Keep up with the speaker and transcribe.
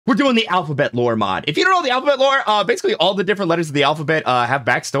We're doing the alphabet lore mod. If you don't know the alphabet lore, basically all the different letters of the alphabet have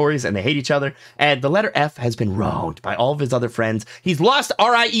backstories and they hate each other. And the letter F has been wronged by all of his other friends. He's lost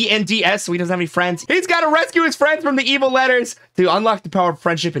R-I-E-N-D-S, so he doesn't have any friends. He's got to rescue his friends from the evil letters to unlock the power of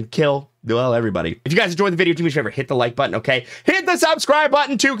friendship and kill, well, everybody. If you guys enjoyed the video, do me a favor, hit the like button, okay? Hit the subscribe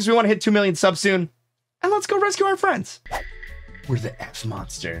button too, because we want to hit 2 million subs soon. And let's go rescue our friends. We're the F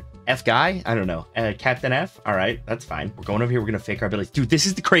monster. F guy? I don't know. Captain F? All right, that's fine. We're going over here. We're going to fake our abilities. Dude, this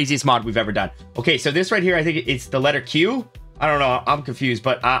is the craziest mod we've ever done. Okay, so this right here, I think it's the letter Q. I don't know. I'm confused,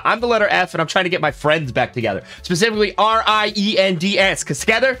 but I'm the letter F, and I'm trying to get my friends back together. Specifically, R-I-E-N-D-S, because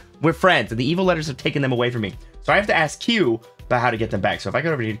together, we're friends, and the evil letters have taken them away from me. So I have to ask Q about how to get them back. So if I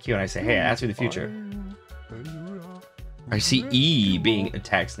go over here to Q and I say, hey, ask me the future. I see E being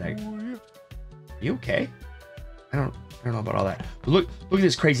attacked next. You okay? I don't know about all that. But look at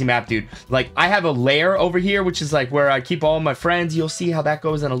this crazy map, dude. Like, I have a lair over here, which is like where I keep all my friends. You'll see how that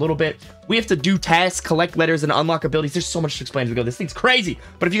goes in a little bit. We have to do tasks, collect letters, and unlock abilities. There's so much to explain as we go. This thing's crazy.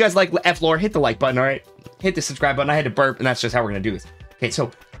 But if you guys like F lore, hit the like button, all right? Hit the subscribe button. I had to burp, and that's just how we're gonna do this. Okay, so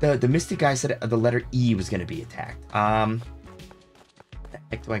the mystic guy said the letter E was gonna be attacked. The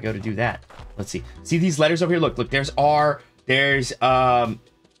heck do I go to do that? Let's see. See these letters over here? Look, there's R, there's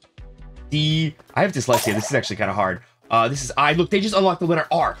D. I have dyslexia. This is actually kind of hard. This is I. Look, they just unlocked the letter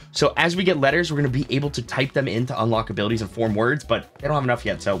R. So as we get letters, we're going to be able to type them in to unlock abilities and form words, but they don't have enough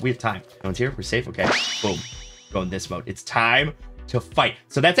yet, so we have time. No one's here. We're safe. Okay. Boom. Go in this mode. It's time to fight.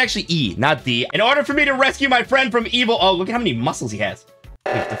 So that's actually E, not D. In order for me to rescue my friend from evil... Oh, look at how many muscles he has.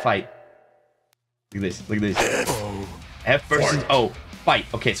 We have to fight. Look at this. Look at this. F versus O. Fight.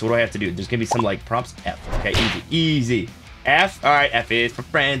 Okay, so what do I have to do? There's going to be some, like, prompts. F. Okay, easy. Easy. F. All right, F is for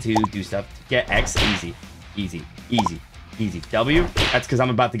friends who do stuff to get X. Easy. Easy. Easy. Easy. W. That's because I'm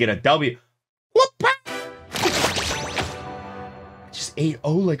about to get a W. Whoop! Just ate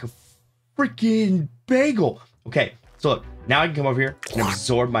O like a freaking bagel. Okay, so look. Now I can come over here and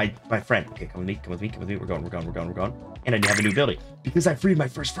absorb my friend. Okay, come with me. Come with me. Come with me. We're going. And I have a new ability. Because I freed my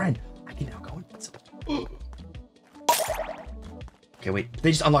first friend, I can now go invincible. Okay, wait. They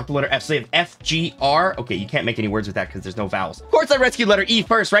just unlocked the letter F. So they have F, G, R. Okay, you can't make any words with that because there's no vowels. Of course, I rescued letter E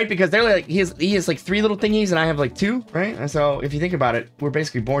first, right? Because they're like, he has like 3 little thingies and I have like 2, right? And so if you think about it, we're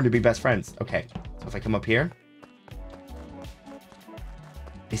basically born to be best friends. Okay, so if I come up here.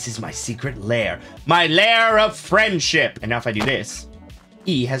 This is my secret lair. My lair of friendship. And now if I do this,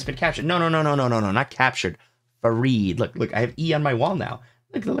 E has been captured. No, not captured. Freed. Look, I have E on my wall now.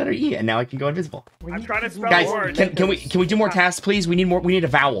 Look at the letter E, and now I can go invisible. I'm trying to spell guys, words. Can we do more tasks, please? We need more. We need a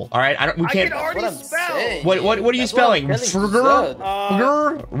vowel. All right, I can't. I can already spell. What are you spelling? Yeah.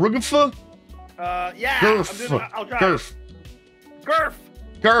 Gurf. I'll try.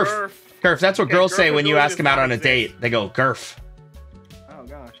 Gurf. That's what girls say when you really ask them out on a date. They go gurf. Oh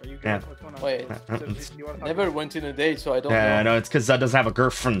gosh, are you good? Yeah. What's going on? Wait, You wanna never went on a date, so I don't know. No, it's because that doesn't have a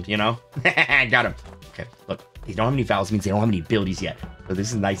girlfriend, you know. Got him. Okay, look. They don't have any vowels, means they don't have any abilities yet. So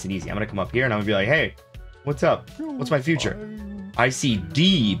this is nice and easy. I'm gonna come up here and I'm gonna be like, hey, what's up? What's my future? I see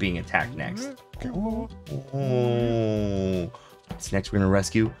D being attacked next. Oh. What's next we're gonna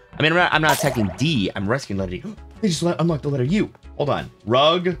rescue? I mean, I'm not attacking D, I'm rescuing letter D. They just unlocked the letter U. Hold on.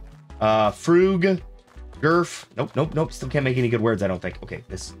 Rug, frug, gurf. Nope. Still can't make any good words, I don't think. Okay,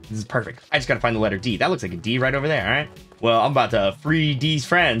 this is perfect. I just gotta find the letter D. That looks like a D right over there, all right? Well, I'm about to free D's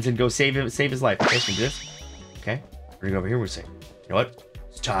friends and go save his life. Okay, so do this. Okay, we're gonna go over here. We're saying, you know what?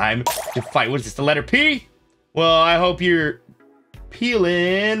 It's time to fight. What is this? The letter P? Well, I hope you're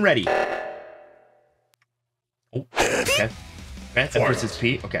peeling ready. Oh, okay. F versus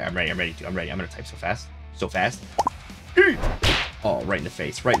P. Okay, I'm ready. I'm gonna type so fast. E. Oh, right in the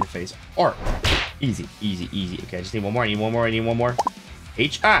face. R. Easy. Okay, I just need one more. I need one more.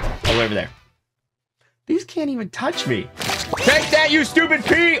 H. All the way over there. These can't even touch me. Take that, you stupid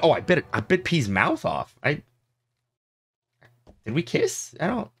P! Oh, I bit P's mouth off. Did we kiss? I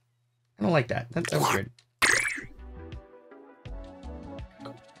don't like that. That was weird.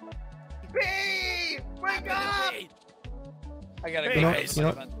 P! Wake up! I gotta You go.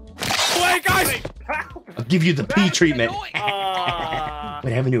 know, Wait, guys! I'll give you the P treatment. Wait, I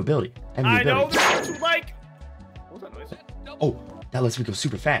have a new ability. I know this is like. What was that noise? Oh, that lets me go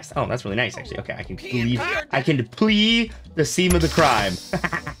super fast. Oh, that's really nice, actually. Okay, I can deplete the scene of the crime.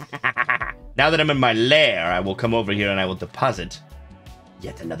 Now that I'm in my lair, I will come over here and I will deposit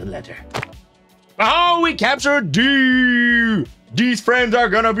yet another letter. Oh, we captured D! D's friends are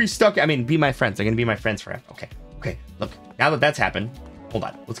gonna be stuck. I mean, be my friends. They're gonna be my friends forever. Okay. Look, now that that's happened, hold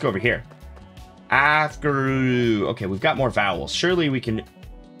on. Let's go over here. After. Okay, we've got more vowels. Surely we can.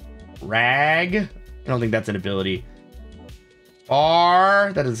 Rag. I don't think that's an ability.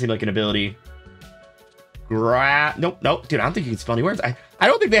 FR. That doesn't seem like an ability. Nope. Dude, I don't think you can spell any words. I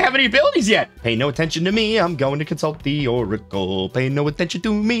don't think they have any abilities yet. Pay no attention to me. I'm going to consult the Oracle. Pay no attention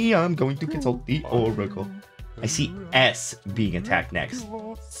to me. I'm going to consult the Oracle. I see S being attacked next.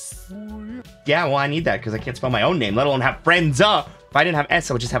 Yeah, well, I need that because I can't spell my own name, let alone have friends. If I didn't have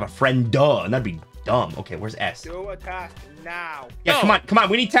S, I would just have a friend, and that'd be dumb. Okay, where's S? Do a task now. Yeah, come on.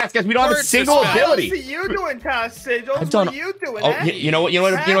 We need tasks, guys. We don't have a single ability. I see you doing tasks, Sigils. I've done. What are you doing? Oh, you know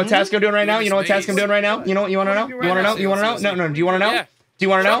what task I'm doing right now? You know what task I'm doing right now? You know what you want to know? You want to know? You want to know? No. Do you want to know? Yeah. Do you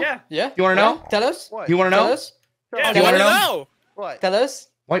want to know? Yeah. Do you want to know? Tell us. What? You want to Tell know? us. Yeah, Do you want to know? What? Tell us.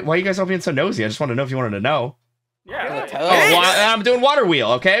 Why are you guys all being so nosy? I just want to know if you wanted to know. Yeah. Tell Oh, us. well, I'm doing water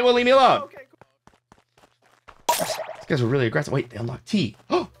wheel. Okay, well, leave me alone. Okay, cool. These guys are really aggressive. Wait, they unlocked T.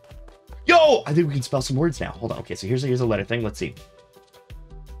 Oh, yo! I think we can spell some words now. Hold on. Okay, so here's a letter thing. Let's see.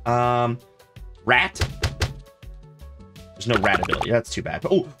 Rat. There's no rat ability. That's too bad.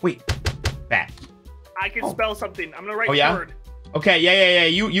 But, oh, wait. Bat. I can spell something. I'm gonna write Oh, yeah? word. Okay, yeah.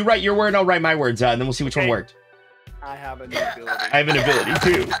 You write your word. I'll write my words. And then we'll see which one Okay. worked. I have a new ability. I have an ability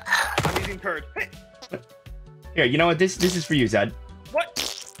too. I'm using turd. Hey, Here, you know what? This is for you, Zed.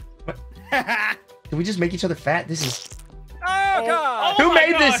 what? What? Oh Can we just make each other fat? This is. God! Who Oh my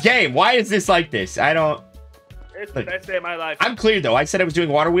made this gosh. game? Why is this like this? I don't. It's the best day of my life. I'm clear though. I said I was doing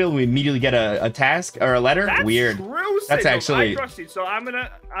water wheel. We immediately get a task or a letter. That's Weird. True, That's Sigils. actually- I trust you, so I'm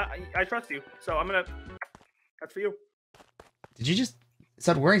gonna. I trust you, so I'm gonna. That's for you. Did you just? It's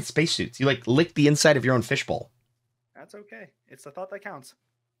not wearing spacesuits. You like licked the inside of your own fishbowl. That's okay. It's the thought that counts.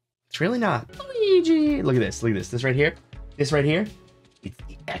 It's really not. Luigi. Look at this. Look at this. This right here. This right here. It's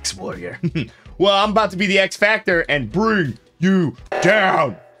the X Warrior. Well, I'm about to be the X Factor and bring you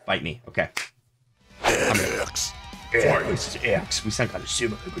down. Fight me. Okay. X. This is X. We sound kind of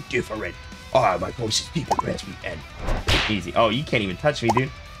similar but different. Oh, my voice is people grasp me and easy. Oh, you can't even touch me, dude.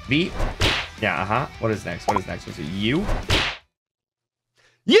 V. Yeah, What is next? What's it? U.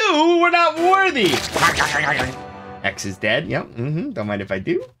 You were not worthy. X is dead. Yep. Don't mind if I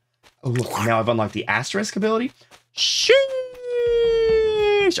do. Oh, look. Now I've unlocked the asterisk ability. Sheesh.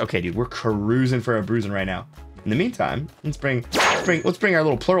 Okay, dude. We're cruising for a bruising right now. In the meantime, let's bring our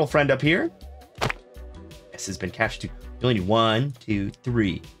little plural friend up here. S has been captured. You only need 1, 2,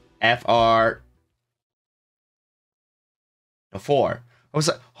 3. FR. No, 4.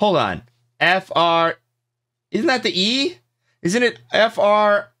 Hold on. FR. Isn't that the E? Isn't it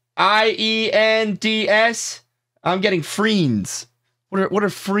FRIENDS? I'm getting freens. What are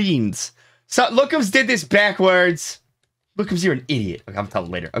freens? So Lookums did this backwards. Lookums, you're an idiot. Okay, I'm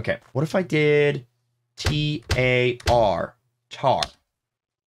telling later. Okay, what if I did TAR? Tar.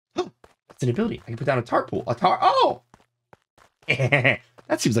 Oh, that's an ability. I can put down a tar pool. A tar. Oh!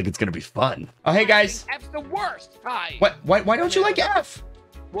 That seems like it's gonna be fun. Oh, hey guys. F's the worst. Hi. What? Why don't you like F?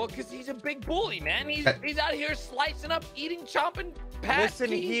 Well, because he's a big bully, man. He's out here slicing up, eating, chomping.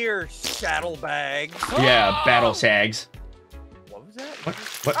 Listen here, saddlebags. Yeah, battle sags. What was that? What?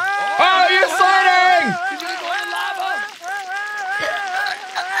 Oh, you're sliding! He's gonna go in the lava.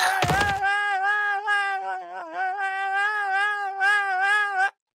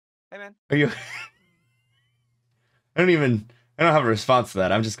 Hey, man. Are you? I don't have a response to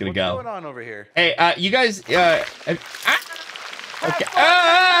that. I'm just gonna What's go. going on over here? Hey, you guys. Okay.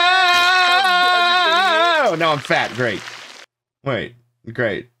 Oh, now I'm fat. Great. Wait.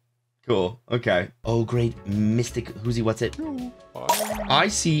 Great. Cool. Okay. Oh, great. Mystic. Who's what's it? I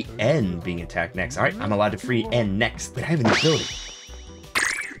see N being attacked next. All right. I'm allowed to free N next, but I have an ability.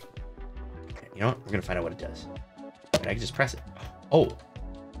 Okay, you know what? We're gonna find out what it does. And I can just press it. Oh.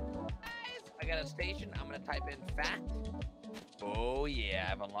 I got a station. I'm gonna type in fat. Oh yeah,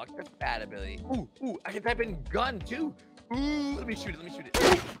 I've unlocked the fat ability. Ooh, I can type in gun too. Ooh, let me shoot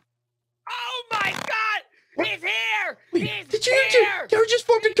it. Oh my God! What? He's here! Wait, He's did you here! Gary just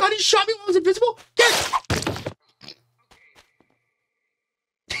formed a gun and shot me while I was invisible? Get!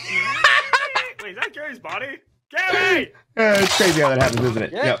 Wait, is that Gary's body? Gary! It's crazy how that happens, isn't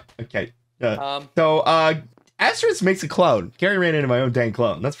it? Yeah. Yep. Okay. So, Asterisk makes a clone. Gary ran into my own dang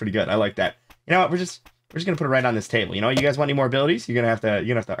clone. That's pretty good. I like that. You know what? We're just gonna put it right on this table. You know, you guys want any more abilities? You're gonna have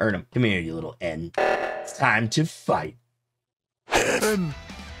to earn them. Come here, you little N. It's time to fight.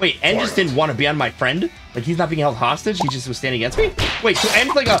 Wait, N just didn't want to be on my friend? Like he's not being held hostage? He just was standing against me? Wait, so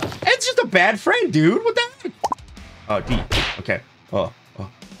N's just a bad friend, dude. What the heck? Oh, D. Okay. Oh.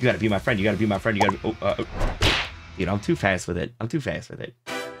 You gotta be my friend. You gotta be. Dude, I'm too fast with it.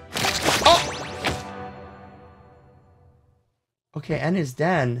 Oh! Okay, N is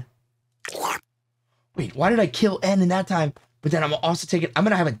done. Wait, why did I kill N in that time? But then I'm also I'm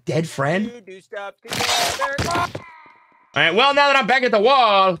gonna have a dead friend? You do stuff together. All right, well, now that I'm back at the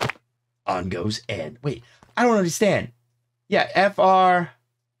wall, on goes Ed. Wait, I don't understand. Yeah, FR.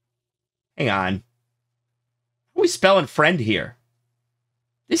 Hang on. How are we spelling friend here?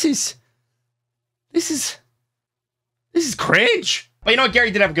 This is cringe. But you know what?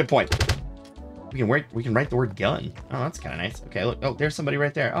 Gary did have a good point. We can write the word gun. Oh, that's kind of nice. Okay, look. Oh, there's somebody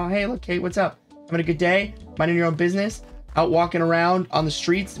right there. Oh, hey, look, Kate, what's up? Having a good day? Minding your own business? Out walking around on the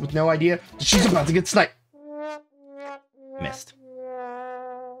streets with no idea? She's about to get sniped. Missed.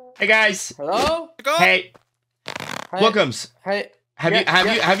 Hey, guys. Hello? Hey. Hi. Lookums. Hey.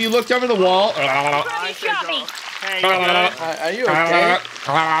 Have you looked over the wall? I said so. Hey, Are you okay?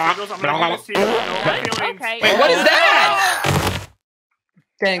 Sigils, I'm gonna miss you. No hard feelings. Okay. Wait, what is that?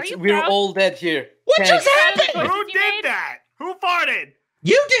 Thanks, Are you we're proud? all dead here. What Thanks. just happened? Who did that? Who farted?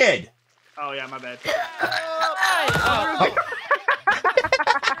 You did. Oh yeah, my bad. Oh.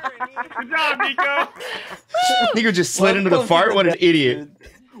 Good job, Nico. Nico just slid into the Welcome fart. to What an the idiot.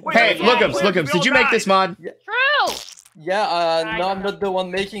 dude. Wait, Hey, yeah, Lookums, did you make this mod? True. Yeah, no, I'm not the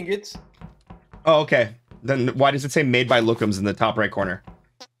one making it. Oh, okay. Then why does it say made by Lookums in the top right corner?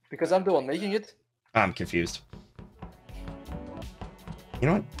 Because I'm the one making it. I'm confused. You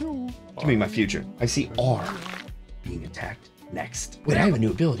know what? Give me my future. I see R being attacked next. Wait, I have a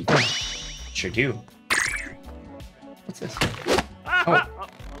new ability. Sure do. What's this? Oh,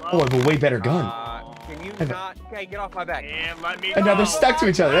 I have a way better gun. Can you not? Okay, get off my back. And let me And now they're go. stuck to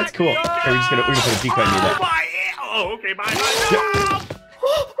each other. That's cool. Let me Okay, we're gonna put a decoy near Oh, that. my oh, okay, bye.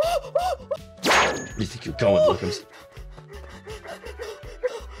 Where do you think you're going, Lookums?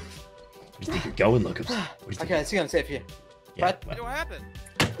 Where do you think you're going, Lookums? Where do you think Okay, I think I'm safe here. Yeah, But What happened?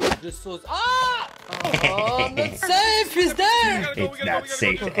 just so. Ah! Oh, not safe. He's there. It's not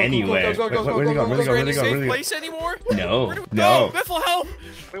safe go, go, anyway. go, go, go, Where'd they go? go, Where'd they go? Where'd they go? Safe Where'd they go? place anymore? No, No, no. Biffle, help!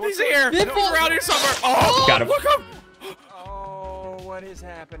 Wait, He's here. Biffle! He's around here somewhere. Oh, Got him. Look him. Oh, what is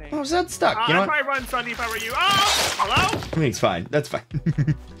happening? Oh, is that stuck? You I'd know what? probably run Sunny if I were you. Oh, hello? I mean, it's fine. That's fine.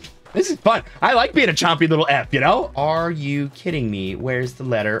 This is fun. I like being a chompy little F, you know? Are you kidding me? Where's the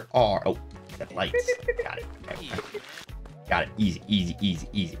letter R? Oh, that lights. Got it. Okay. Got it. Easy, easy, easy,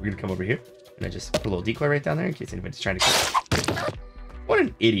 easy. We're gonna come over here. And I just put a little decoy right down there in case anybody's trying to kill. What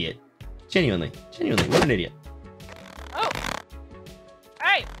an idiot. Genuinely, what an idiot. Oh.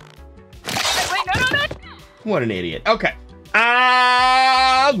 Hey. Wait, no. What an idiot. Okay.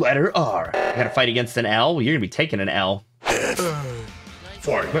 Letter R. I gotta fight against an L. Well, you're gonna be taking an L.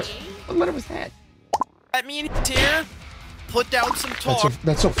 What letter was that? That means here. Put down some tar.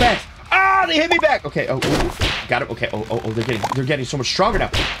 That's so fast. Ah, they hit me back. Okay. Oh, got it. Okay. Oh, they're getting so much stronger now.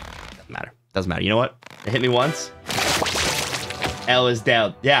 Doesn't matter. You know what? They hit me once. L is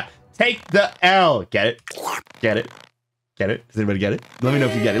down. Yeah. Take the L. Get it? Get it? Get it? Does anybody get it? Let me know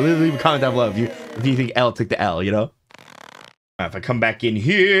if you get it. Leave a comment down below if you think L took the L. You know. All right, if I come back in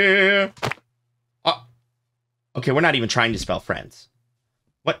here. Oh. Okay, we're not even trying to spell friends.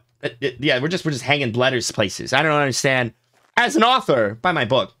 What? Yeah, we're just hanging letters places. I don't understand. As an author, buy my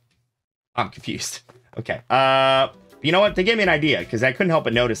book. I'm confused. Okay. You know what? They gave me an idea because I couldn't help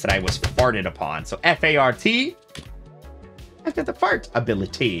but notice that I was farted upon. So F-A-R-T. I've got the fart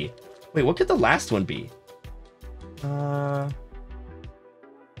ability. Wait, what could the last one be? Oh,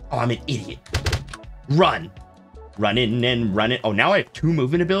 I'm an idiot. Run. Run in and run it. Oh, now I have 2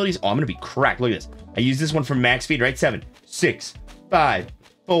 movement abilities. Oh, I'm gonna be cracked. Look at this. I use this one for max speed, right? 7, 6, 5,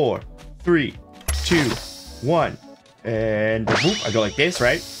 4, 3, 2, 1. And whoop, I go like this,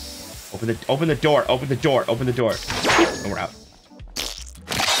 right? Open the door. And we're out.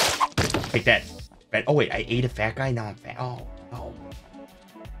 Take that. Oh wait, I ate a fat guy. Now I'm fat. Oh no.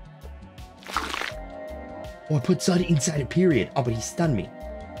 Oh, I put Sud inside a period. Oh, but he stunned me.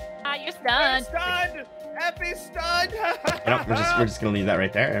 You're stunned. Stunned. Happy stunned. You know, we're just gonna leave that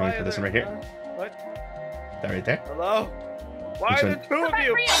right there, and we put this one right here. What? That right there. Hello? Why Which are the one? 2 of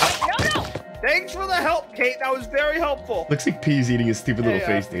you? No. Thanks for the help, Kate. That was very helpful. Looks like P's eating his stupid little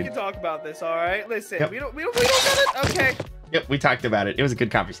face, We dude. can talk about this, all right? Listen, Yep. we don't get it. Okay. Yep, we talked about it. It was a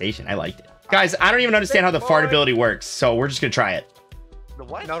good conversation. I liked it. Guys, I don't even understand how the fart ability works, so we're just gonna try it. The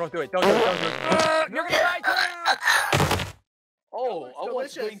what? No, don't do it. Don't do it. You're gonna die. Oh, I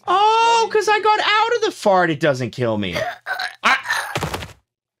was delicious. going. Oh, because I got out of the fart, it doesn't kill me.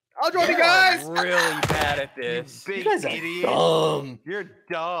 I'll join you guys. Really bad at this. You guys are dumb. You're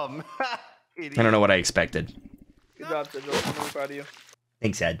dumb. Idiot. I don't know what I expected. Good job, Sigils. I'm really proud of you.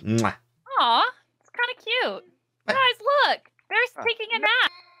 Thanks, Ed. Mwah. Aw, it's kind of cute. Guys, look. They're taking a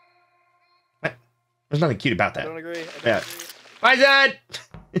nap. There's nothing cute about I that. don't agree. Yeah. Bye, Zed!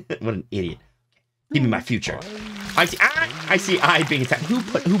 What an idiot. Give me my future. I see I being attacked. Who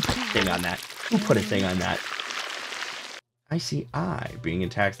put a thing on that? Who put a thing on that? I see I being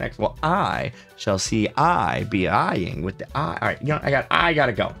attacked next. Well, I shall see I be eyeing with the eye. All right, you know, I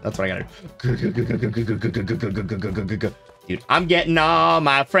gotta go. That's what I gotta do. Dude, I'm getting all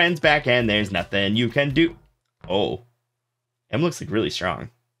my friends back, and there's nothing you can do. Oh, M looks like really strong.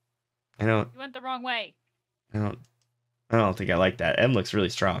 You went the wrong way. I don't think I like that. M looks really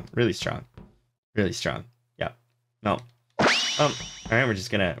strong. Really strong. Really strong. Yeah. No. All right,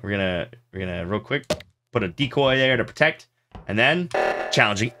 we're gonna real quick put a decoy there to protect, and then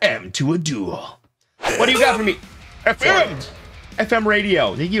challenging M to a duel. What do you got for me? FM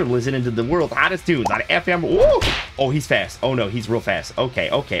radio. You're listening to the world's hottest tunes on FM. Woo! Oh, he's fast. Oh no, he's real fast. Okay.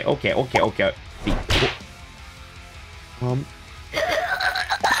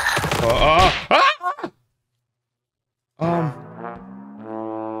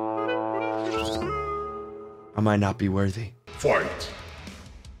 I might not be worthy. Fight!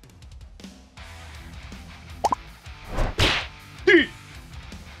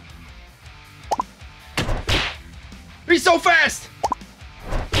 He's so fast!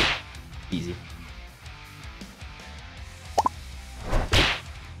 Easy.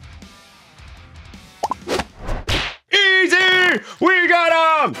 Easy! We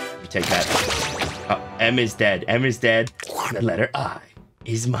got him! You take that. Oh, M is dead. M is dead. The letter I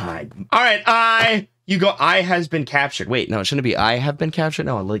is mine. All right, I. You go. I has been captured. Wait, no, it shouldn't be I have been captured.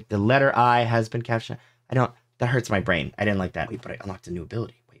 No, like the letter I has been captured. I don't. That hurts my brain. I didn't like that. Wait, but I unlocked a new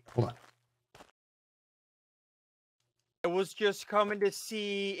ability. Wait, hold on. I was just coming to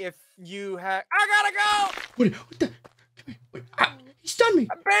see if you had. I gotta go! What the? Come here. Wait, he stunned me.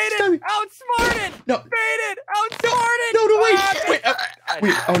 Baited! Outsmarted! No. Baited! Outsmarted! No, wait. Ah,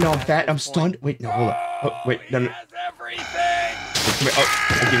 Wait, oh no, I'm fat. I'm stunned. Wait, no, hold on. Oh, wait, no. That's everything! Come here.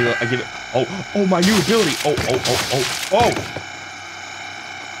 Oh, I give it. Oh, my new ability. Oh.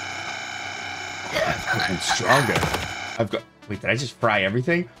 I'm stronger. I've got. Wait, did I just fry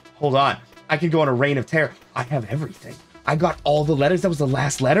everything? Hold on. I can go on a reign of terror. I have everything. I got all the letters. That was the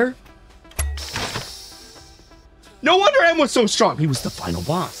last letter. No wonder M was so strong. He was the final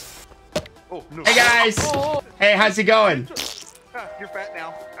boss. Oh, no. Hey guys. Hey, how's it going? You're fat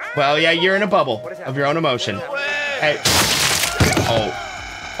now. Well, yeah, you're in a bubble of your own emotion. Hey. Oh,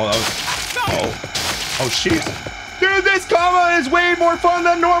 jeez. Dude, this comma is way more fun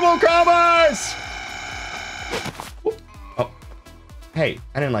than normal commas. Oh. Hey,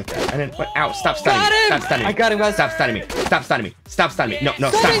 I didn't like that. I didn't. What? Ow! Stop stunning me! Stop stunning me! I got him, guys. Stop stunning me! Stop stunning me! Stop stunning me! No!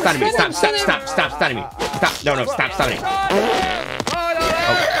 Stop stunning me! Stop stunning me! Stop! No! Stop stunning me! Oh.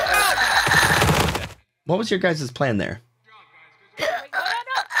 What was your guys' plan there?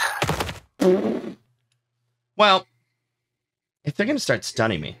 Well, if they're gonna start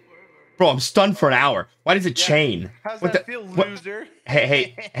stunning me, bro, I'm stunned for an hour. Why does it chain? How's What that the- feel, what- loser?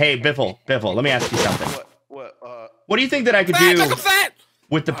 Hey, Biffle, let me ask you something. What? What do you think that I could do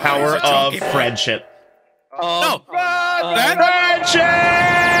with the power of friendship? No. Friendship!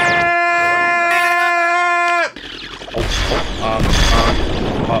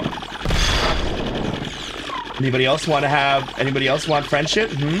 Anybody else want friendship?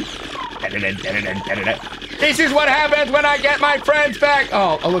 This is what happens when I get my friends back.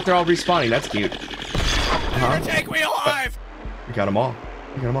 Oh, look, they're all respawning. That's cute. Take me alive! We got them all.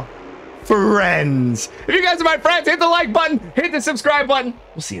 Friends. If you guys are my friends, hit the like button, hit the subscribe button.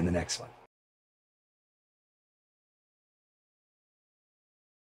 We'll see you in the next one.